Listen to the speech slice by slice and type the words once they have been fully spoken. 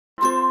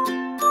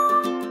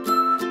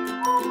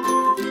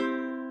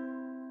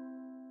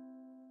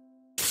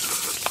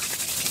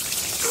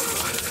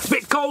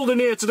cold in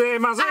here today,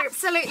 Mazzy.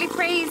 Absolutely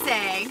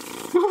freezing.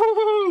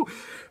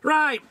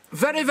 Right,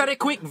 very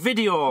quick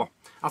video.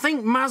 I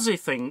think Mazzy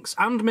thinks,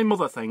 and my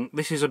mother think,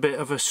 this is a bit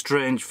of a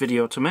strange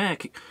video to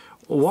make.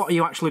 What are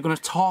you actually going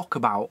to talk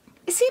about?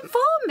 It's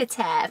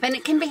informative and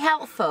it can be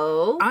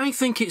helpful. I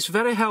think it's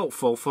very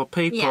helpful for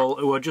people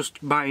who are just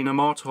buying a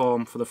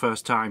motorhome for the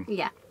first time.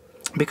 Yeah.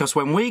 Because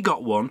when we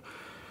got one,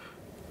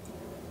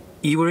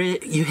 you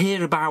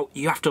hear about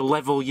you have to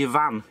level your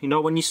van. You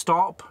know, when you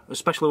stop,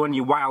 especially when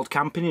you're wild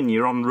camping and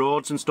you're on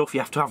roads and stuff, you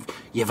have to have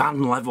your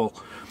van level.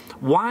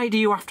 Why do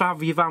you have to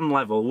have your van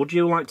level? Would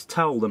you like to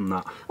tell them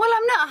that? Well,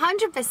 I'm not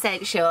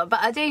 100% sure, but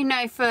I do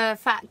know for a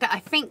fact that I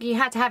think you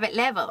had to have it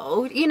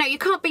level. You know, you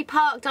can't be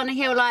parked on a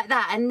hill like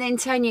that and then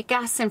turn your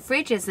gas and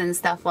fridges and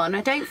stuff on.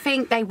 I don't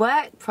think they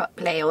work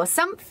properly or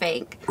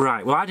something.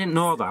 Right, well, I didn't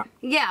know that.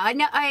 Yeah, I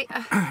know.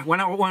 When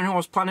I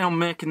was planning on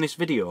making this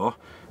video,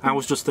 I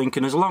was just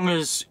thinking, as long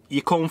as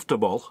you're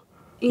comfortable,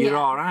 you're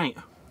all right.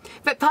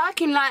 But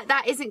parking like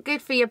that isn't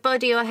good for your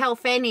body or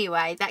health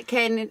anyway. That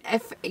can,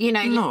 you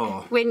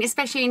know,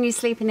 especially when you're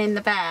sleeping in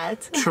the bed.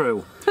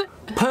 True.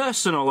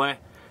 Personally,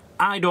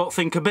 I don't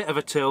think a bit of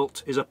a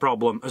tilt is a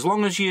problem. As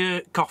long as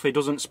your coffee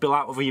doesn't spill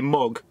out of your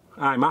mug,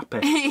 I'm happy.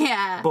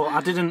 Yeah. But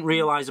I didn't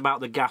realise about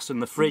the gas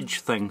and the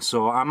fridge thing,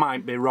 so I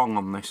might be wrong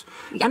on this.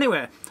 Yeah.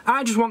 Anyway,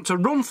 I just want to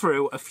run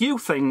through a few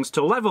things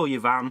to level your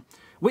van.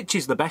 Which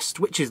is the best,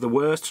 which is the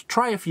worst.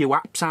 Try a few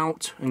apps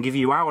out and give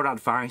you our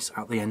advice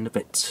at the end of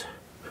it.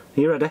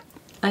 You ready?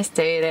 Let's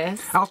do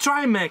this. I'll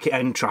try and make it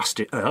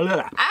interesting.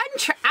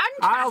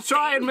 I'll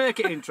try and make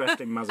it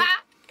interesting, Mazzy.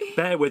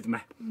 Bear with me.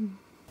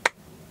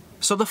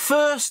 So the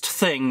first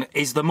thing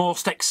is the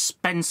most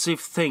expensive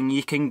thing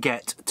you can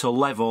get to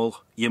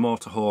level your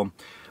motorhome.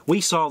 We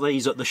saw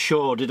these at the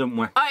show, didn't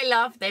we? I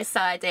love this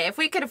idea. If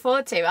we could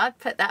afford to, I'd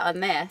put that on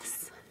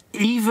this.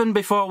 Even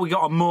before we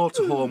got a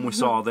motorhome, we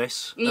saw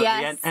this.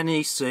 Yes. At the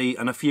NEC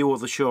and a few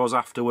other shows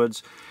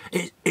afterwards.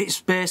 It's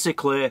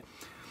basically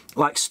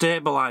like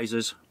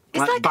stabilisers. It's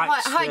like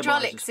a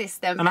hydraulic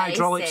system. An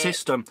hydraulic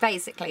system.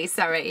 Basically,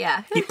 sorry,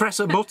 yeah. You press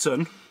a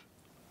button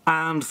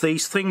and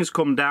these things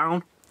come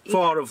down,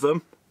 4 of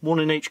them, one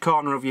in each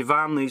corner of your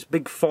van, these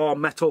big 4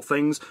 metal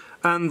things,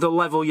 and they'll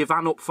level your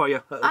van up for you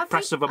at the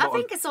press of a button. I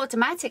think it's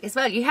automatic as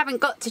well. You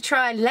haven't got to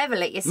try and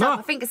level it yourself. No,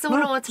 I think it's all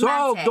automatic. It's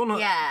all done at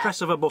the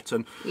press of a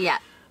button. Yeah.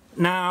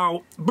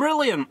 Now,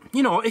 brilliant.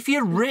 You know, if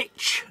you're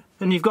rich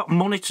and you've got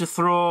money to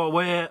throw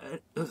away,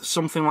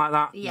 something like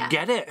that,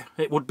 get it.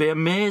 It would be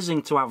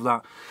amazing to have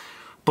that.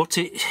 But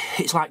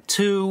it's like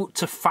 £2,000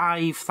 to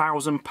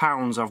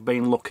 £5,000 I've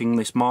been looking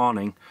this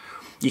morning.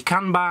 You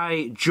can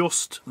buy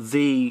just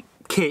the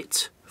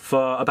kit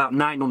for about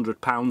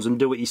 £900 and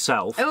do it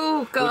yourself.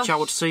 Oh, gosh. Which I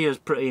would see as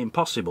pretty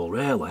impossible,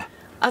 really.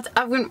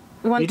 I wouldn't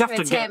want to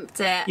attempt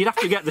it. You'd have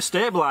to get the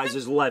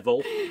stabilisers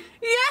level.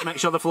 Yeah. Make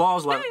sure the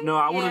floor's level. No,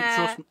 I wouldn't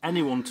trust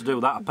anyone to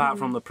do that apart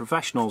from the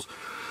professionals.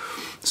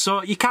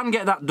 So you can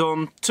get that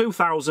done,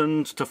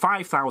 £2,000 to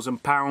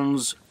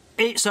 £5,000.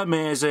 It's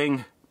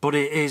amazing, but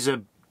it is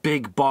a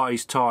big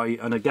boy's toy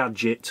and a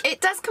gadget.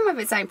 It does come with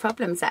its own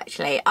problems,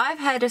 actually. I've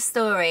heard of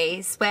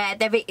stories where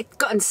they've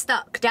gotten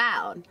stuck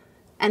down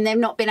and they've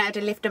not been able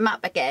to lift them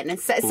up again. And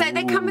so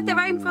they come with their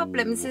own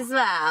problems as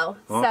well.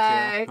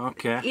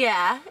 Okay.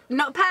 Yeah,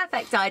 not a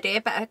perfect idea,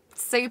 but a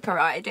super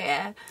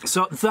idea.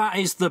 So that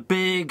is the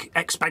big,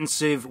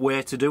 expensive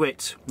way to do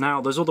it.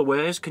 Now, there's other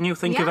ways. Can you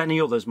think of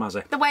any others,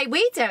 Mazzy? The way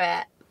we do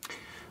it.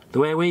 The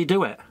way we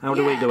do it? How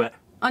do we do it?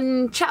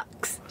 On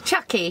Chucks.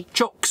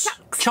 Chocks.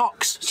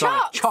 Sorry,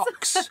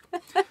 chocks.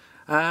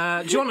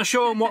 Do you want to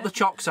show them what the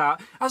chocks are?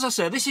 As I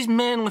say, this is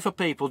mainly for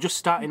people just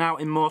starting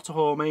out in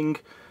motorhoming.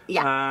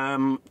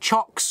 Yeah.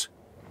 Chocks.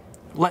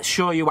 Let's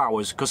show you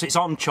ours, because it's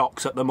on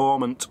chocks at the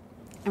moment.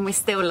 And we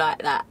still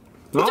like that.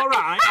 All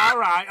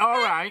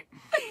right.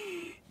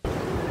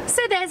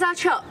 So there's our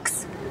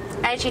chocks.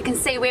 As you can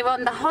see, we're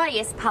on the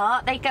highest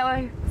part. They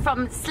go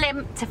from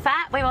slim to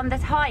fat. We're on the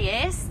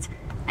highest.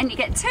 And you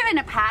get 2 in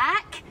a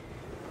pack.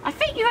 I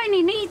think you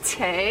only need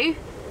 2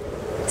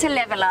 to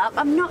level up.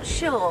 I'm not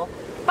sure.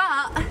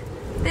 But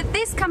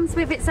this comes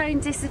with its own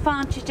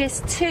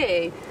disadvantages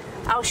too.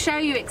 I'll show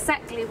you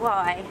exactly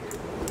why.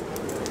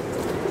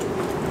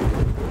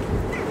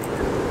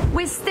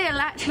 We're still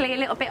actually a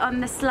little bit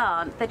on the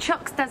slant. The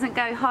chocks doesn't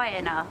go high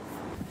enough.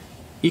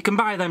 You can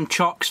buy them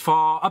chocks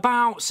for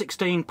about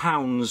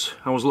 £16.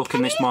 I was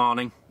looking this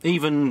morning.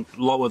 Even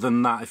lower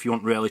than that if you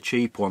want really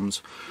cheap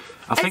ones.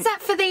 Is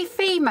that for the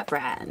FEMA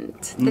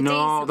brand?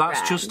 No,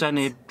 that's just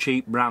any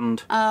cheap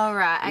brand. Oh,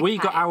 right, okay. We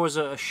got ours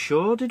at a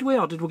show, did we?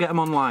 Or did we get them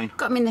online?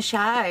 Got them in the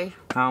show.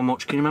 How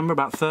much? Can you remember?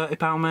 About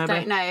 £30 maybe?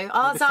 Don't know.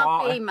 Ours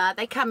are FEMA.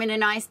 They come in a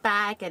nice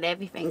bag and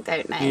everything,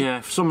 don't they? Yeah,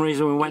 for some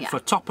reason we went for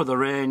top of the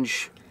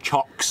range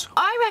chocks.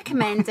 I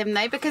recommend them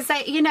though because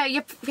they, you know,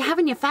 you're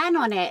having your fan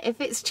on it. If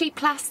it's cheap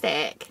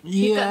plastic,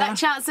 you've got that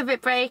chance of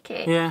it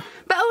breaking. Yeah.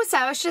 But also,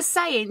 I was just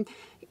saying,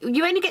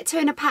 you only get 2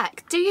 in a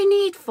pack. Do you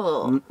need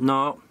 4?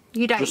 No.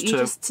 You don't, just you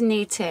just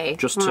need two.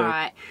 Just two.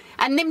 Right.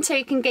 And them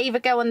two can either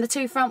go on the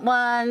two front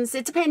ones,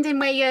 it depending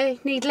where you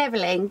need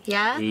levelling,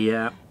 yeah?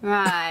 Yeah.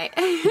 Right.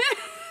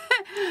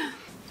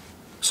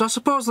 So I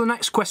suppose the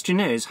next question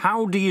is,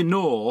 how do you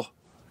know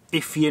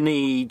if you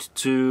need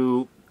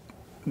to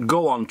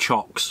go on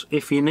chocks,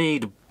 if you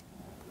need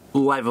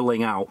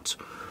levelling out?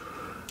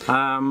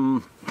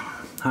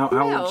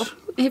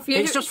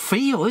 It's just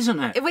feel, isn't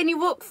it? When you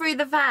walk through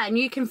the van,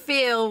 you can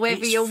feel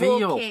whether you're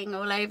walking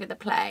all over the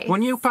place.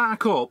 When you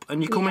park up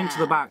and you come into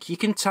the back, you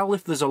can tell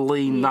if there's a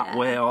lean that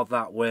way or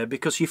that way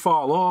because you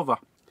fall over.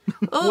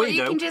 Or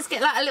you can just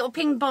get like a little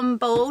ping pong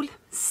ball,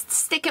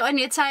 stick it on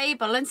your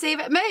table and see if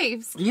it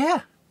moves.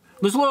 Yeah,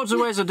 there's loads of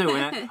ways of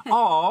doing it.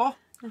 Or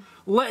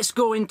let's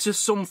go into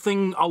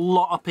something a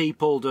lot of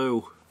people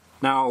do.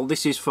 Now,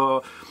 this is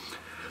for,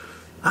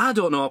 I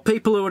don't know,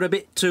 people who are a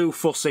bit too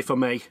fussy for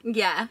me.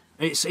 Yeah.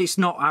 It's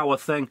not our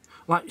thing.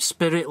 Like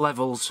spirit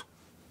levels.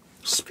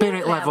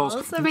 Spirit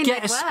levels. I mean,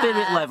 get a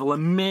spirit level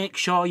and make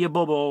sure your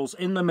bubble's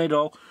in the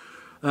middle,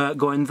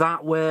 going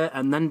that way,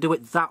 and then do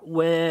it that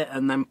way,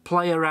 and then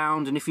play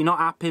around. And if you're not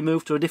happy,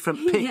 move to a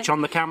different pitch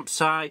on the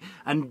campsite,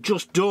 and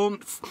just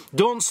don't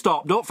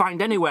stop. Don't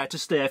find anywhere to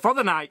stay for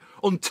the night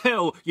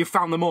until you've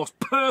found the most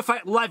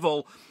perfect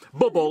level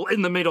bubble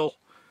in the middle.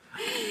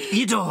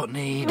 You don't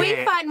need it.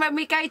 We find when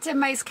we go to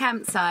most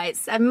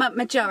campsites, a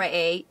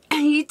majority,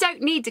 you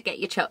don't need to get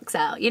your chocks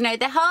out. You know,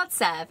 they're hard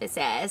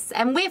surfaces,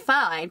 and we're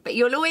fine, but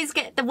you'll always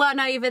get the one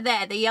over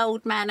there, the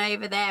old man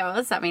over there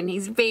or something.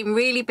 He's being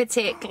really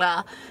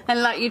particular,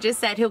 and like you just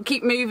said, he'll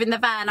keep moving the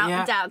van up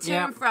and down, to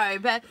and fro,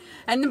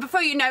 and then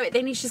before you know it,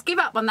 then he's just give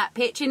up on that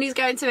pitch and he's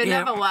going to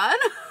another one.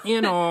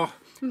 You know,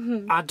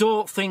 I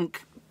don't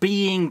think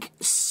being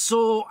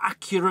so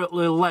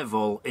accurately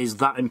level is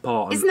that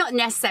important. It's not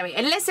necessary,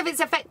 unless if it's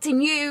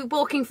affecting you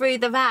walking through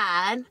the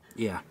van.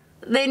 Yeah.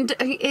 Then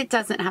it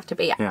doesn't have to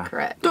be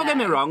accurate. Don't get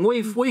me wrong,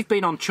 we've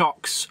been on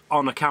chocks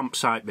on a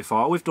campsite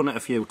before. We've done it a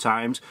few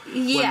times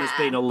when there's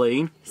been a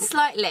lean.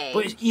 Slightly.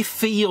 But you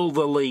feel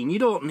the lean. You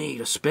don't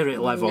need a spirit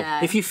level. No.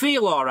 If you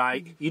feel all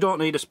right, you don't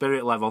need a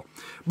spirit level.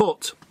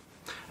 But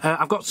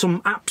I've got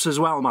some apps as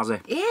well, Mazzy.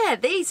 Yeah,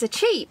 these are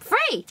cheap.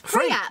 Free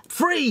apps.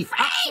 Free!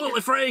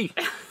 Absolutely free!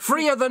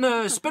 Freer than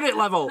a spirit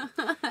level.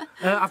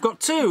 I've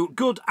got two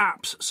good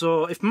apps,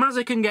 so if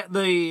Mazzy can get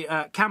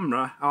the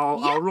camera,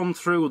 I'll run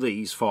through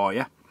these for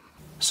you.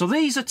 So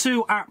these are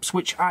two apps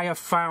which I have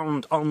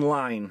found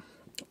online.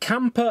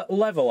 Camper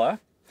Leveler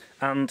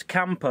and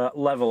Camper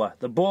Leveler.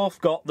 They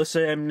both got the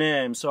same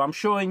name, so I'm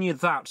showing you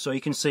that so you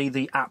can see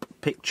the app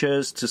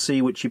pictures to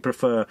see which you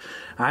prefer.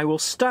 I will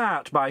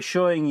start by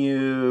showing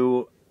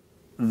you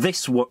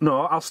this one.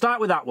 No, I'll start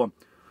with that one.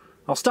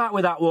 I'll start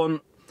with that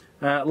one.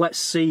 Let's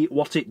see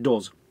what it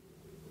does.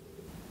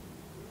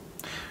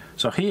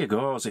 So here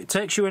goes. It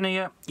takes you in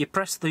here, you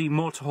press the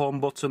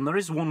motorhome button. There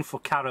is one for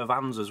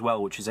caravans as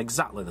well, which is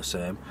exactly the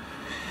same.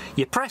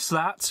 You press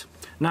that.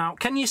 Now,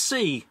 can you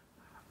see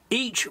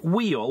each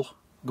wheel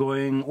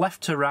going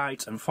left to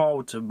right and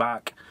forward to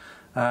back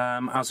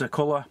as a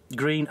colour,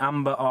 green,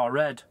 amber or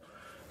red?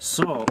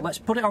 So let's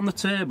put it on the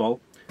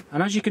table,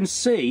 and as you can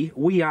see,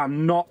 we are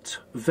not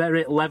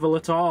very level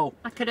at all.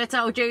 I could have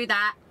told you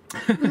that.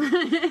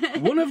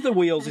 One of the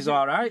wheels is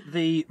alright,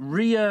 the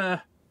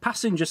rear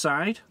passenger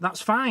side,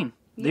 that's fine.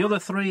 The other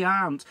three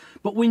aren't.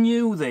 But we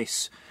knew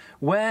this.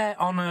 We're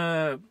on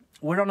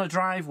a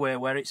driveway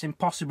where it's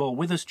impossible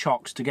with us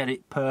chocks to get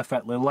it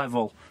perfectly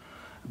level.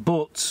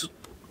 But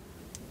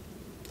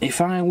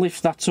if I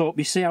lift that up,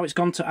 you see how it's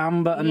gone to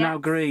amber and now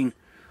green?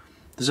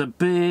 There's a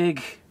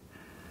big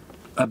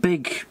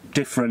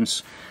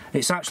difference.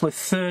 It's actually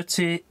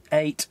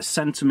 38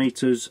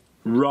 centimetres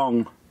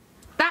wrong.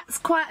 That's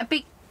quite a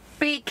big.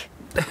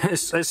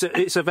 It's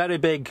a very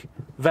big,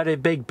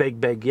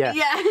 yeah.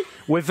 Yeah.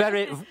 We're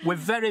very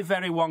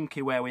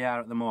wonky where we are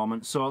at the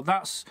moment. So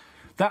that's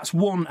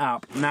one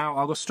app. Now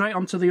I'll go straight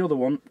on to the other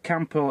one,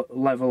 Camper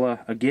Leveler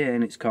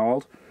again. It's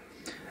called.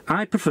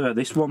 I prefer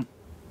this one.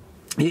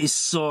 It is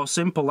so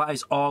simple. That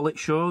is all it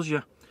shows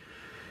you.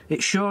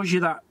 It shows you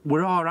that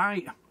we're all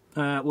right,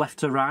 left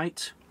to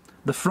right.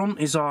 The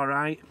front is all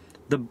right.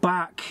 The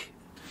back,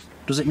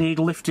 does it need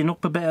lifting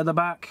up a bit at the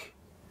back?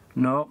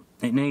 No.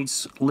 It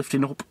needs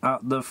lifting up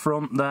at the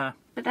front there.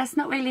 But that's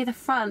not really the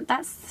front.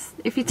 That's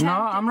if you turn. No,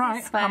 I'm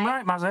right. This way, I'm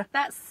right, Mazzy.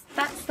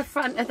 That's the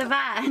front of the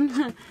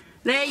van.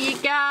 There you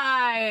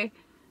go.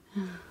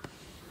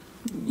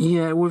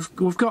 Yeah, we've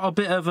got a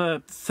bit of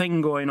a thing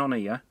going on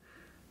here.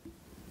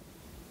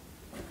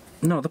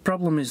 No, the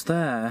problem is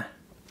there.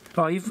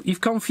 Oh,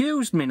 you've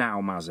confused me now,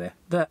 Mazzy.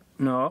 There,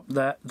 no,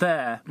 there,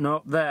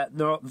 no, there,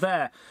 no,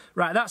 there.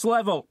 Right, that's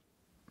level.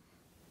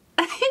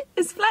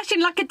 It's flashing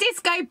like a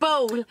disco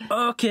ball.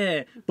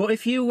 Okay, but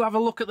if you have a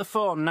look at the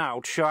phone now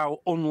to show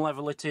how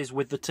unlevel it is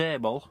with the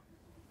table.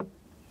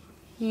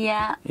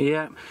 Yeah.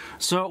 Yeah,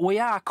 so we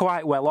are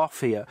quite well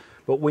off here,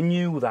 but we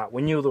knew that.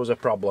 We knew there was a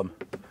problem.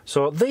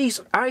 So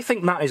I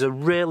think that is a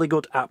really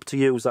good app to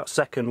use, that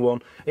second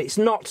one. It's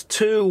not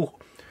too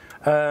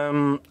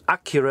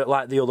accurate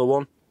like the other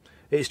one.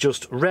 It's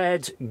just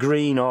red,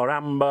 green or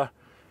amber.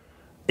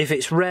 If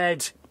it's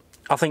red,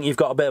 I think you've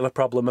got a bit of a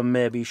problem and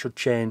maybe you should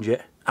change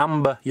it.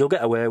 Amber, you'll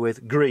get away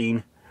with.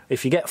 Green,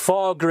 if you get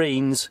 4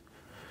 greens,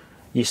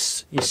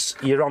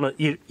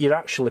 you're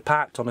actually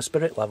parked on a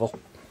spirit level.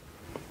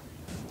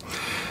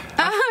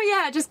 Oh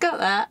yeah, I just got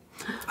that.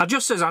 I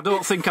just says I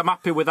don't think I'm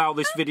happy with how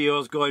this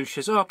video's going.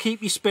 She says, oh,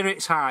 keep your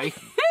spirits high.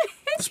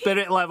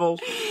 Spirit level.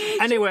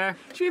 Anyway.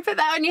 Should we put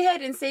that on your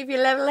head and see if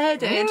you're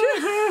level-headed?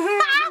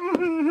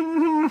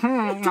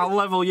 I'll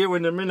level you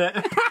in a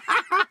minute.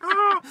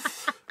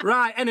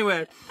 Right,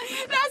 anyway.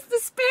 That's the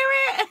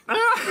spirit.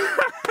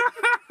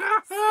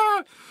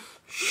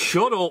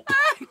 Shut up.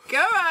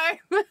 Go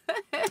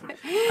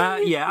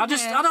on. Yeah, I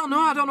don't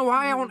know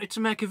why I wanted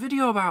to make a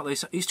video about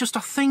this. It's just,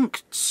 I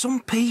think some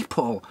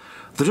people,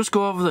 they just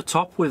go over the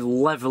top with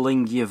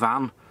levelling your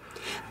van.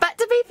 But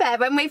to be fair,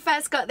 when we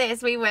first got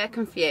this, we were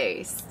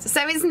confused.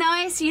 So it's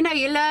nice, you know,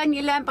 you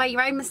learn by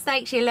your own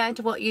mistakes, you learn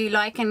to what you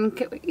like, and,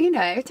 you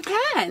know, it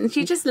depends.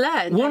 You just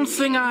learn. One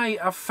thing I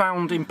have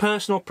found in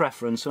personal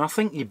preference, and I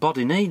think your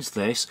body needs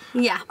this,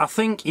 yeah. I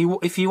think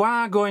if you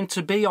are going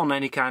to be on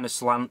any kind of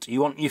slant,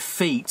 you want your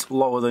feet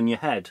lower than your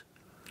head.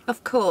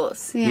 Of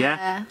course, yeah.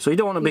 Yeah? So you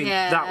don't want to be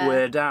that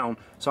way down.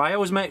 So I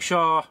always make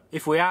sure,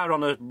 if we are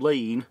on a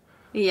lean,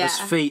 his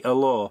feet are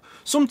low.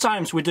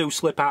 Sometimes we do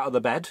slip out of the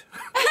bed.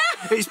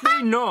 It's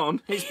been known.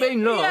 It's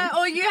been known. Yeah,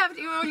 or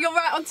you're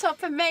right on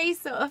top of me,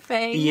 sort of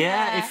thing.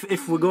 Yeah,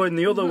 if we're going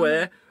the other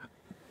way,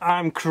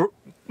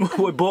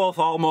 we're both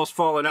almost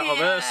falling out of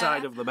her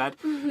side of the bed.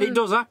 It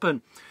does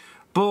happen,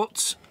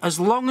 but as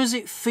long as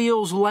it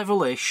feels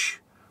levelish,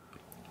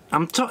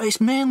 it's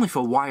mainly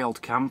for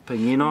wild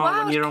camping. You know,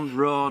 when you're on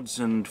roads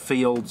and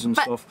fields and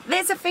stuff.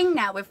 There's a thing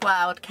now with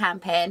wild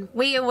camping.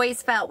 We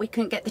always felt we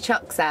couldn't get the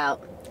chocks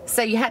out.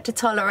 So you had to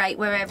tolerate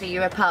wherever you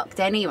were parked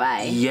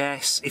anyway.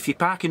 Yes, if you're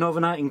parking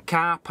overnight in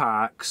car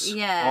parks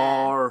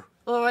or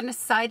on the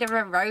side of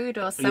a road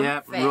or something.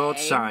 Yeah,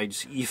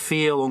 roadsides, you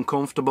feel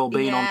uncomfortable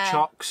being on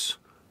chocks,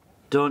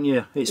 don't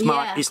you? It's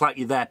like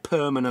you're there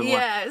permanently.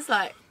 Yeah, it's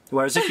like...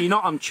 Whereas if you're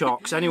not on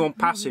chocks, anyone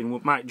passing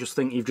might just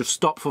think you've just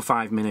stopped for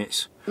 5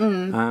 minutes.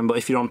 But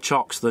if you're on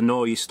chocks, they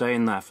know you're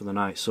staying there for the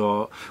night.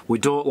 So we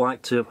don't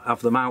like to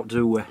have them out,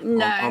 do we?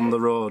 No. On the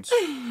roads.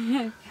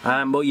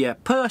 But yeah,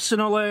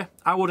 personally,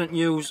 I wouldn't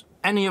use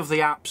any of the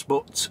apps,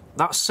 but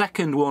that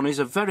second one is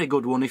a very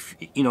good one if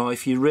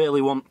you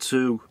really want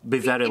to be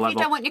very level. If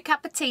you don't want your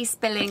cup of tea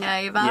spilling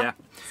over. Yeah.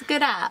 It's a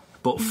good app.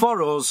 But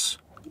for us,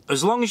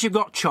 as long as you've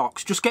got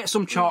chocks, just get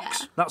some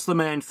chocks. Yeah. That's the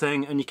main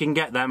thing, and you can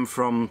get them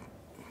from,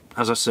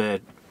 as I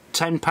said,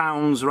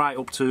 £10 right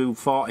up to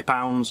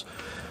 £40.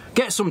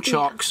 Get some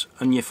chocks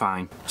and you're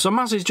fine. So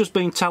Mazzy's just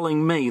been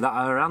telling me that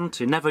her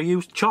auntie never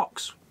used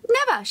chocks.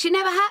 Never. She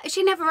never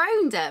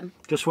owned them.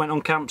 Just went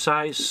on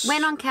campsites.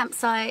 Went on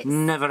campsites.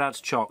 Never had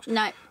chocks.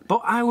 No.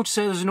 But I would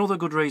say there's another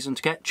good reason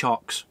to get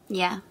chocks.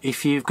 Yeah.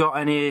 If you've got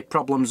any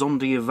problems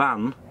under your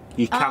van,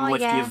 you can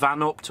lift your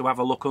van up to have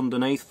a look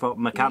underneath for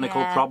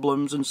mechanical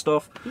problems and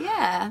stuff.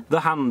 Yeah.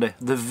 They're handy.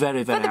 They're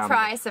very, very handy. For the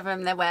price of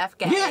them, they're worth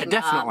getting, yeah,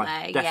 definitely,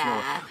 aren't they?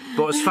 Definitely. Yeah.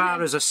 But as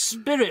far as a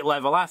spirit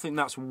level, I think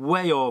that's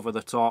way over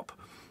the top.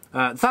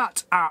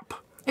 That app,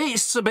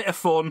 it's a bit of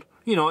fun,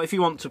 you know, if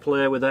you want to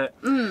play with it.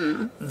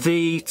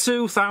 The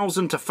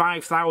 £2,000 to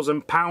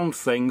 £5,000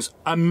 things,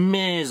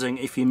 amazing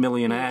if you're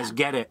millionaires,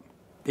 get it.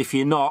 If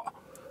you're not,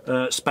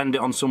 spend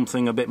it on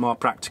something a bit more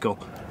practical.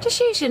 Just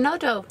use your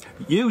noddle.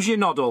 Use your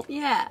noddle.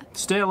 Yeah.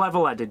 Stay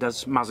level-headed,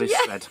 as Mazzy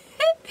said.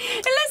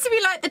 Unless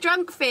we like the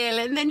drunk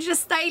feeling, then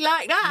just stay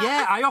like that.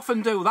 Yeah, I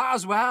often do that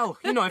as well.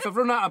 You know, if I've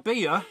run out of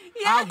beer,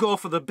 I'll go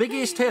for the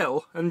biggest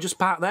hill and just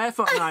park there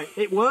for the night.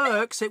 It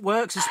works,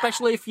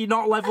 especially if you're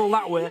not level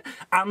that way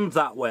and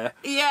that way.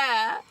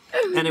 Yeah.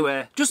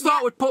 Anyway, just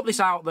thought we'd put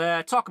this out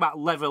there, talk about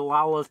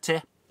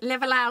levelality.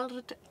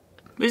 Levelality.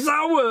 Is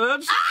that a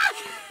word?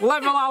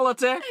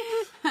 Levelality.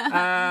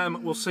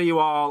 We'll see you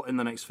all in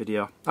the next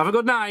video. Have a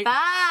good night. Bye.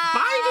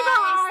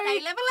 Bye. Stay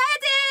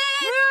level-headed.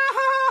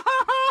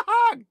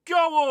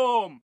 Go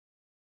home.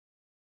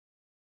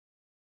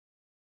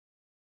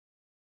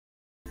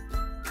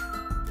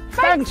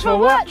 Thanks for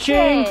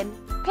watching.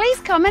 Please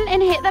comment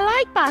and hit the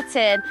like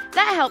button.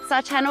 That helps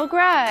our channel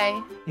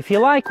grow. If you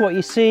like what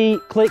you see,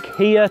 click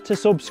here to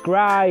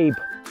subscribe.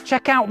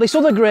 Check out this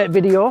other great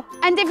video.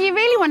 And if you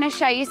really want to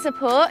show your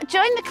support,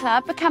 join the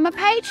club, become a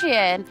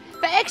Patreon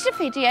for extra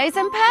videos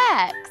and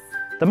perks.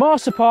 The more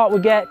support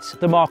we get,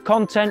 the more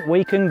content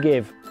we can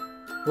give.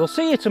 We'll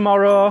see you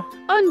tomorrow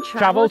on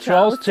Travel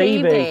Trolls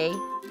TV.